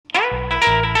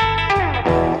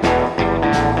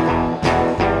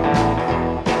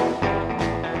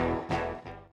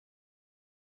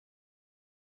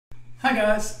Hi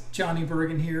guys, Johnny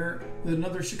Bergen here with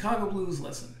another Chicago Blues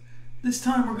lesson. This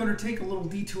time we're going to take a little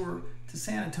detour to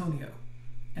San Antonio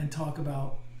and talk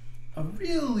about a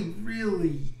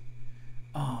really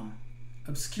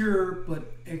obscure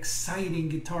but exciting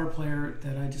guitar player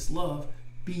that I just love,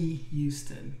 B.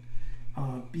 Houston.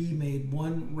 B made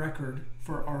one record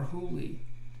for Arhoolie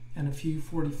and a few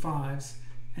 45s,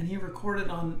 and he recorded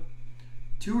on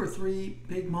 2 or 3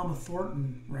 Big Mama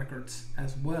Thornton records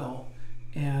as well.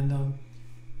 And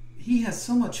he has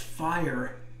so much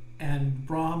fire and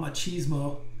raw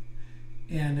machismo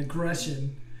and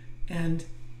aggression. And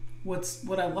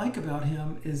what I like about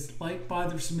him is, like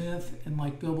Byther Smith and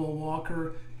like Bilbo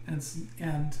Walker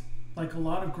and like a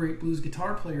lot of great blues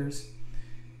guitar players,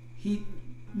 he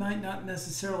might not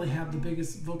necessarily have the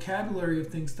biggest vocabulary of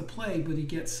things to play, but he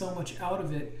gets so much out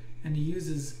of it, and he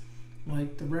uses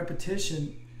like the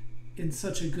repetition in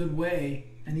such a good way,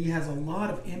 and he has a lot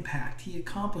of impact. He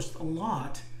accomplished a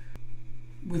lot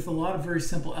with a lot of very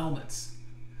simple elements,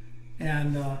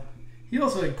 and he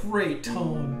also had great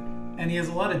tone, and he has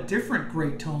a lot of different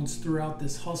great tones throughout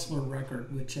this Hustler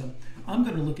record, which I'm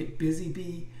going to look at Busy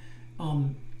Bee,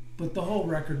 but the whole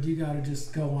record, you got to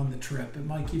just go on the trip. It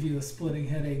might give you a splitting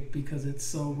headache because it's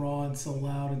so raw and so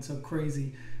loud and so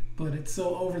crazy, but it's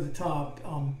so over the top.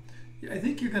 I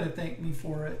think you're going to thank me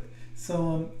for it.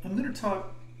 So I'm going to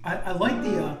talk. I like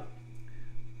the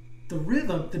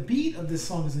rhythm. The beat of this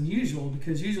song is unusual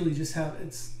because usually you just have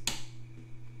it's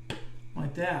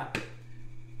like that,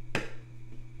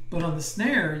 but on the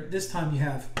snare this time you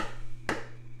have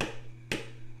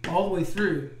all the way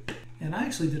through. And I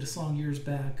actually did a song years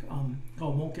back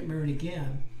called "Won't Get Married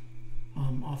Again"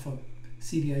 off a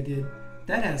CD I did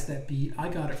that has that beat. I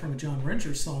got it from a John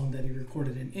Rencher song that he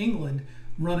recorded in England,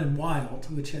 "Runnin' Wild,"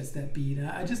 which has that beat.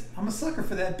 I'm a sucker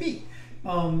for that beat,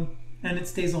 and it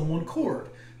stays on one chord.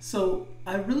 So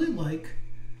I really like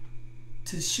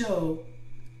to show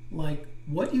like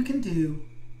what you can do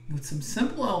with some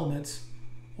simple elements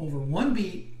over one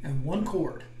beat and one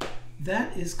chord.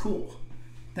 That is cool.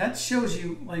 That shows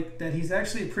you like that he's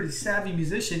actually a pretty savvy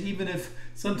musician, even if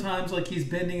sometimes like he's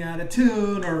bending out of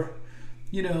tune, or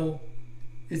you know,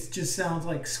 it just sounds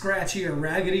like scratchy or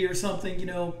raggedy or something. You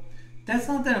know, that's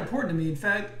not that important to me. In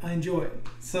fact, I enjoy it.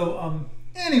 So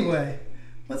anyway,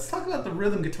 let's talk about the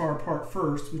rhythm guitar part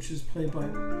first, which is played by,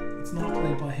 it's not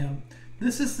played by him.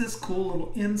 This is this cool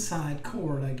little inside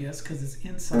chord, I guess, because it's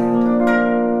inside.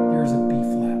 Here's a B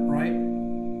flat, right?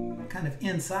 Kind of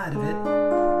inside of it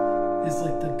is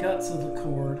like the guts of the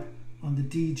chord on the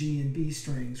D, G, and B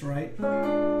strings, right?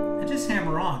 And just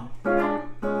hammer on.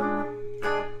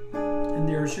 And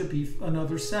there should be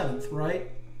another 7th,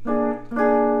 right?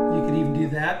 You could even do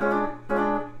that.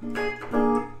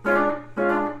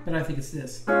 But I think it's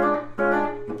this.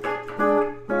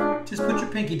 Just put your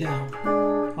pinky down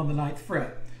on the 9th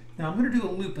fret. Now I'm going to do a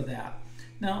loop of that.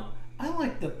 Now I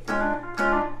like the...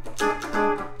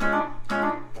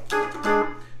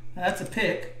 That's a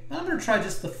pick. I'm going to try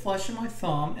just the flush of my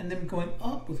thumb and then going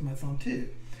up with my thumb too.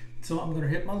 So I'm going to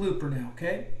hit my looper now,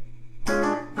 okay?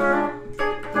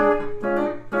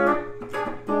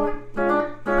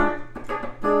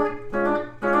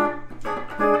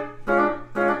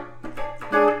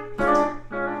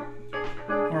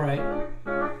 All right.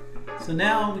 So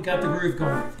now we got the groove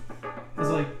going. It's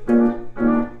like...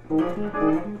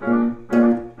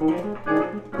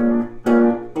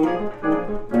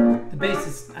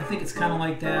 It's kind of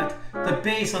like that. The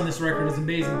bass on this record is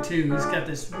amazing too. He's got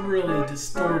this really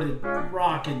distorted,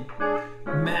 rocking,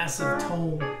 massive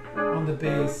tone on the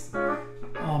bass.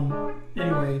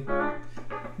 Anyway,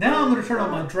 now I'm going to turn on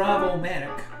my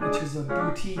Drive-O-Matic, which is a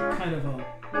boutique kind of a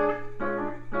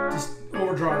just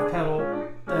overdrive pedal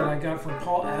that I got from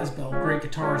Paul Asbell, great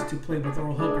guitarist who played with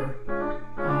Earl Hooker.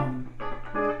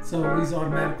 So he's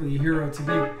automatically a hero to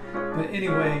me. But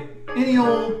anyway, any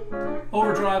old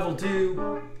overdrive will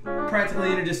do. Practically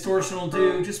any distortion will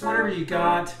do. Just whatever you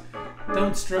got.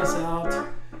 Don't stress out.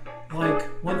 Like,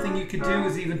 one thing you could do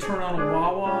is even turn on a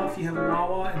wah-wah if you have a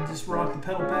wah-wah and just rock the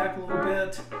pedal back a little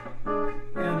bit.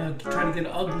 And try to get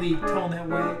an ugly tone that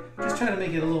way. Just try to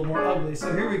make it a little more ugly.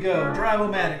 So here we go.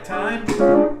 Drive-O-Matic time.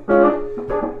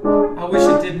 I wish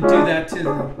it didn't do that to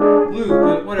the loop,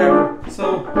 but whatever.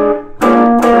 So...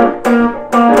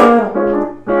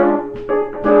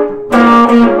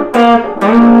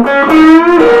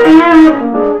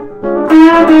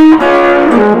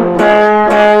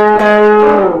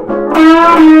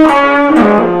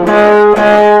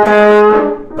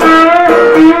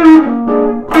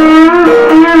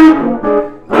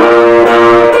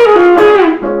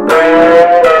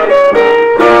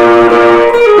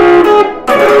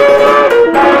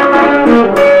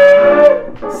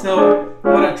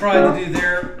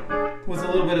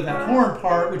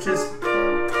 which is,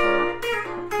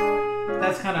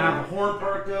 that's kind of how the horn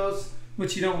part goes,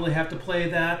 which you don't really have to play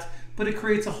that, but it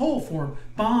creates a whole form.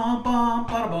 Bum, bum,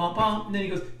 bada, bum, bum. And then he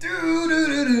goes, doo, doo,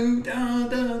 doo, doo, da,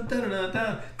 da, da, da,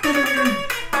 da,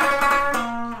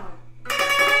 da.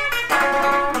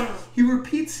 He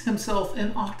repeats himself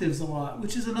in octaves a lot,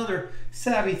 which is another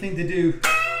savvy thing to do.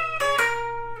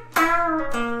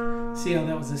 See how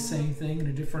that was the same thing in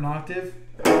a different octave?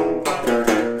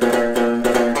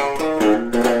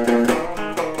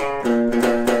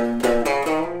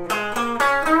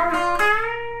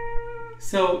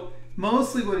 So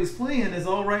mostly what he's playing is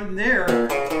all right in there.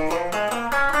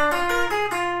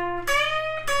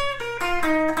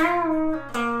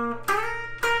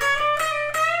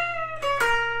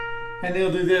 And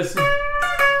he'll do this.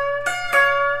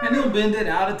 And he'll bend it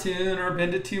out of tune or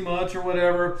bend it too much or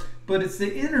whatever. But it's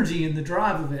the energy and the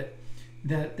drive of it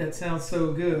that sounds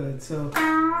so good. So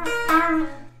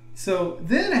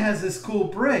then it has this cool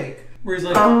break where he's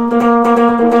like,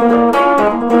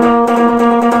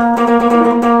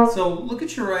 so look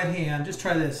at your right hand, just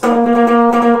try this.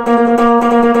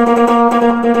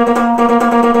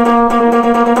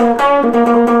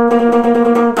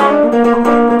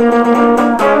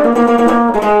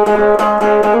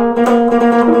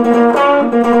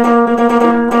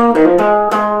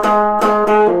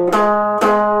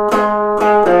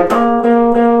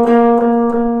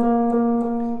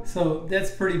 So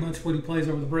that's pretty much what he plays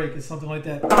over the break, is something like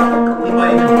that. He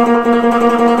might even...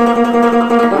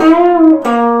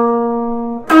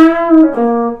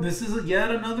 This is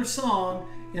yet another song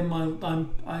in my.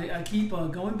 I keep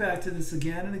going back to this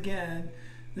again and again.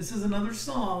 This is another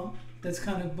song that's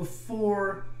kind of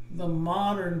before the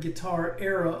modern guitar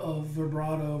era of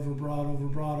vibrato, vibrato,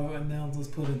 vibrato, and now let's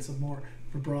put in some more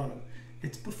vibrato.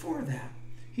 It's before that.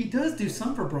 He does do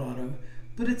some vibrato,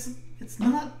 but it's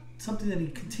not something that he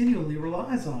continually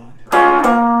relies on.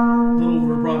 A little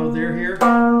vibrato there, here.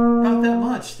 About that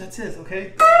much. That's it,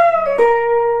 okay?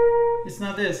 It's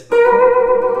not this.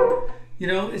 You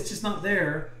know, it's just not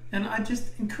there. And I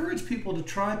just encourage people to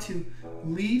try to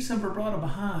leave some vibrato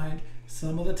behind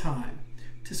some of the time,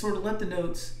 to sort of let the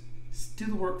notes do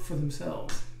the work for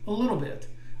themselves a little bit.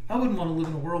 I wouldn't want to live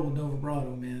in a world with no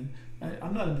vibrato, man.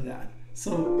 I'm not into that.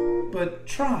 So, but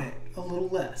try it a little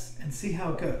less and see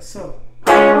how it goes. So,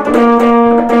 see,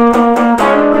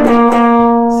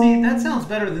 that sounds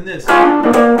better than this.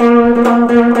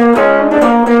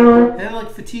 That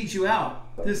like fatigues you out.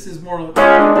 This is more like,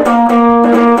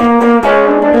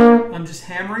 I'm just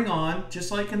hammering on,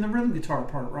 just like in the rhythm guitar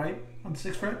part, right? On the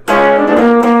 6th fret.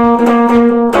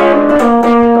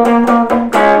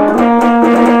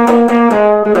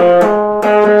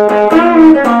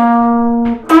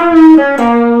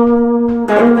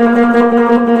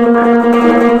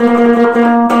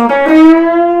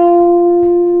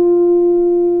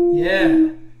 Yeah.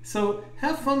 So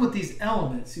have fun with these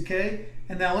elements, okay?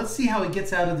 And now let's see how he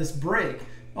gets out of this break.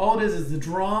 All it is the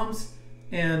drums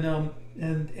and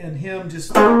him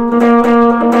just this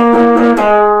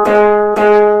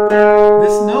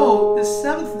note, this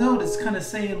 7th note is kind of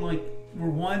saying like we're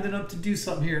winding up to do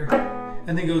something here,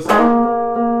 and then goes just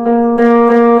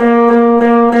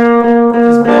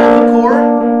build the chord.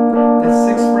 That's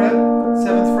 6th fret,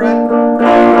 7th fret.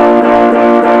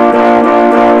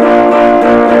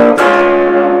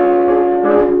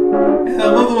 And I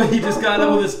love the way he just got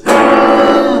up with this.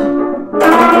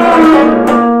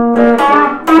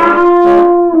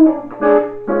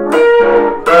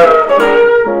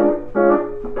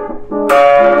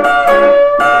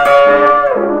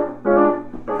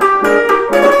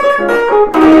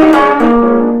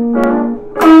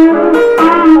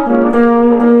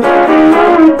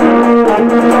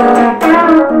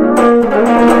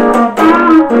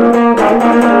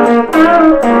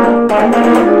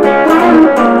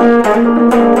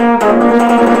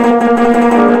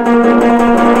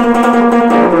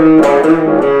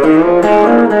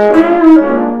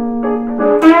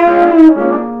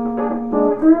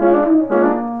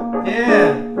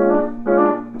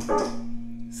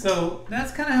 So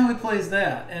that's kind of how he plays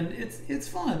that, and it's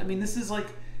fun. I mean, this is like,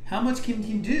 how much can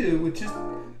you do with just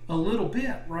a little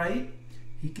bit, right?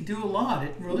 He can do a lot.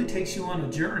 It really takes you on a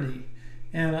journey,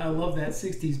 and I love that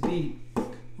 60s beat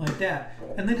like that.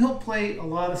 And then he'll play a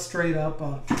lot of straight up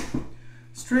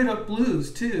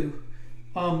blues too.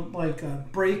 Like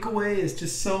Breakaway is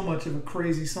just so much of a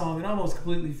crazy song. It almost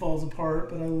completely falls apart,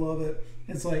 but I love it.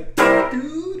 It's like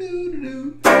do do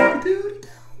do do do do.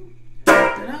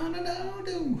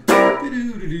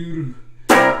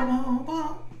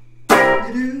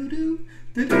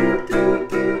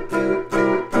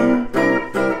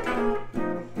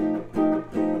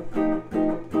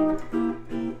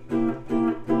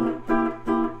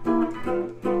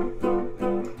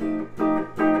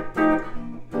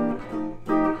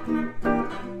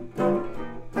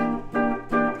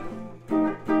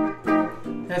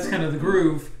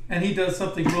 groove, and he does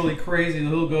something really crazy.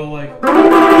 He'll go like,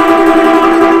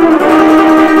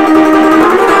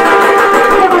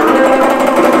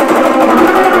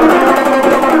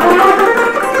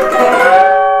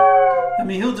 I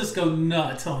mean, he'll just go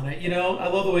nuts on it, you know? I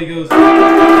love the way he goes.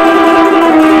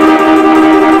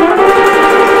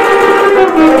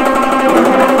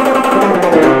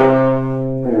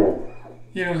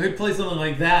 You know, he'd play something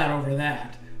like that over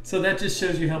that. So that just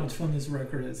shows you how much fun this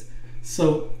record is.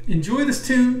 So enjoy this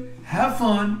tune, have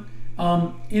fun.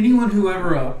 Anyone who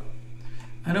ever,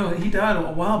 I know he died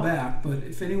a while back, but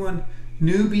if anyone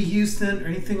knew B. Houston or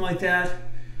anything like that,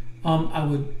 I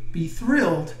would be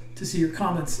thrilled to see your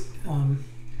comments.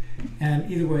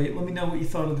 And either way, let me know what you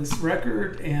thought of this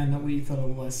record and what you thought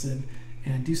of the lesson.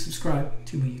 And do subscribe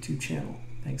to my YouTube channel.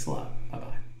 Thanks a lot.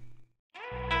 Bye-bye.